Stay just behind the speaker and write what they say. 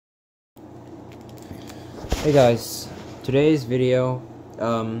Hey guys, today's video,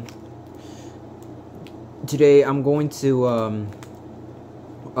 today I'm going to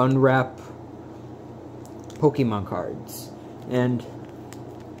unwrap Pokemon cards, and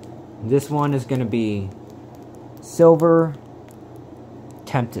this one is gonna be Silver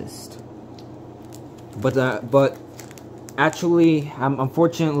Tempest. But actually,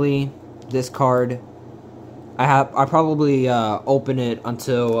 unfortunately, this card I probably open it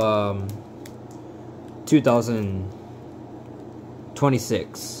until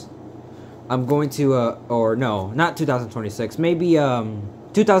 2026. I'm going to or no, not 2026, maybe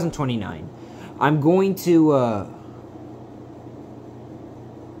 2029. I'm going to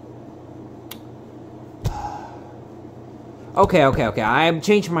okay, I've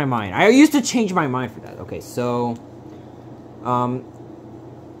changed my mind. I used to change my mind for that. Okay, so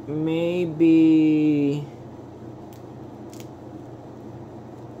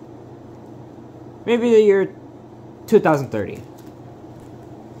maybe the year 2030.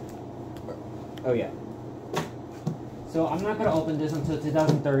 Oh yeah. So I'm not gonna open this until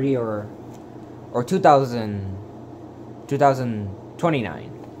 2030 or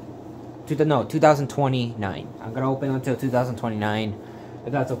 2029. 2029. I'm gonna open until 2029,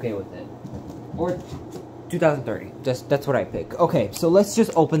 if that's okay with it, or 2030. That's what I pick. Okay, so let's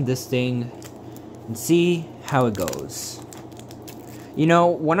just open this thing and see how it goes. You know,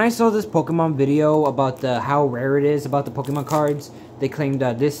 when I saw this Pokemon video about how rare it is about the Pokemon cards, they claimed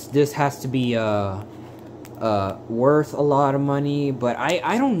that this has to be worth a lot of money, but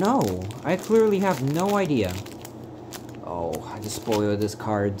I don't know. I clearly have no idea. Oh, I just spoiled this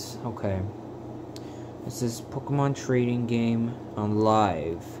cards. Okay. This is Pokemon trading game on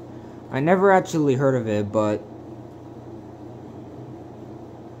live. I never actually heard of it, but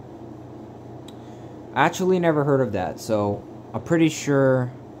I actually never heard of that, so I'm pretty sure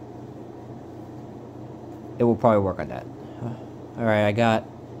it will probably work on that. Alright, I got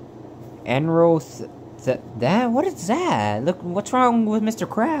Enro. What is that? Look, what's wrong with Mr.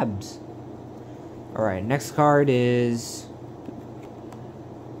 Krabs? Alright, next card is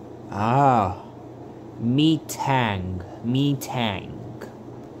Metang.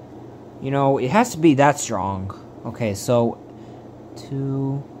 You know, it has to be that strong. Okay, so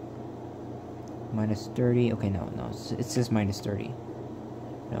 2 minus 30. Okay, no, it says minus 30.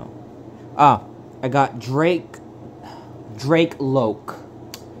 No. I got Drake Loke.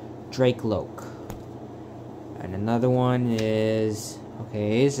 And another one is,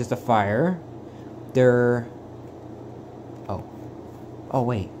 okay, it's just a fire. Oh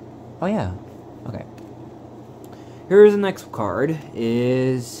wait. Oh yeah. Okay. Here's the next card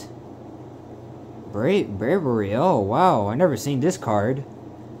is Bravery. Oh wow, I never seen this card.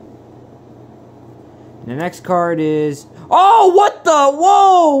 The next card is... Oh, what the...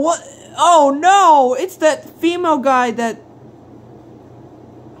 Whoa! What? Oh, no! It's that female guy that...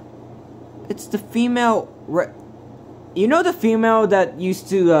 It's the female... You know the female that used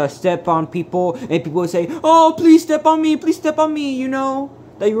to step on people, and people would say, "Oh, please step on me, you know?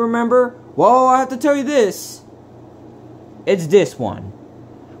 That you remember? Whoa, I have to tell you this. It's this one.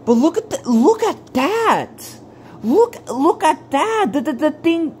 But look at that! Look at that! Look at that! The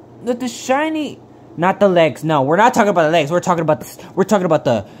thing... The shiny... Not the legs. No, we're not talking about the legs. We're talking about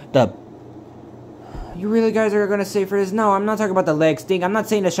the. You really guys are gonna say for this? No, I'm not talking about the legs thing. I'm not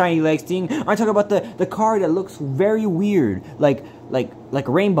saying the shiny legs thing. I'm talking about the card that looks very weird, like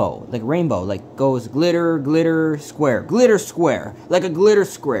rainbow, like goes glitter square, like a glitter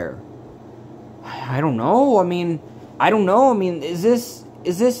square. I don't know. I mean, is this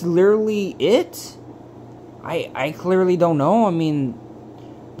literally it? I clearly don't know. I mean,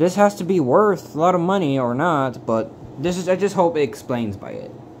 this has to be worth a lot of money or not, but I just hope it explains by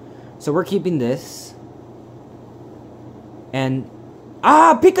it. So we're keeping this. And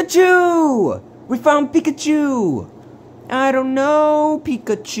Pikachu! We found Pikachu! I don't know,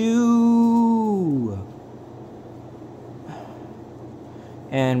 Pikachu.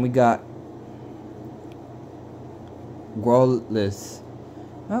 And we got Growlithe.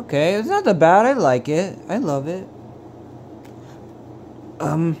 Okay, it's not that bad. I like it. I love it.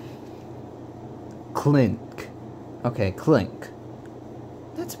 Clink. Okay, Clink.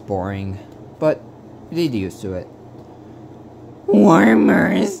 That's boring, but you get used to it.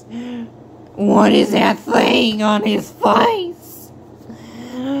 Wormers! What is that thing on his face?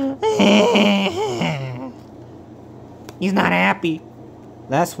 He's not happy.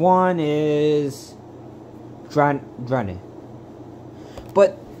 Last one is Drane.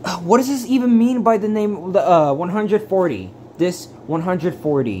 But what does this even mean by the name 140? This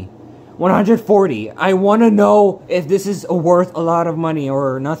 140. 140. I want to know if this is worth a lot of money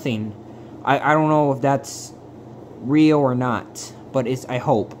or nothing. I don't know if that's real or not, but I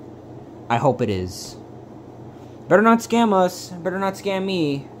hope it is. Better not scam us, better not scam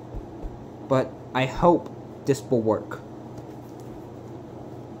me, but I hope this will work.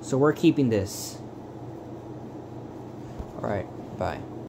 So we're keeping this. Alright, bye.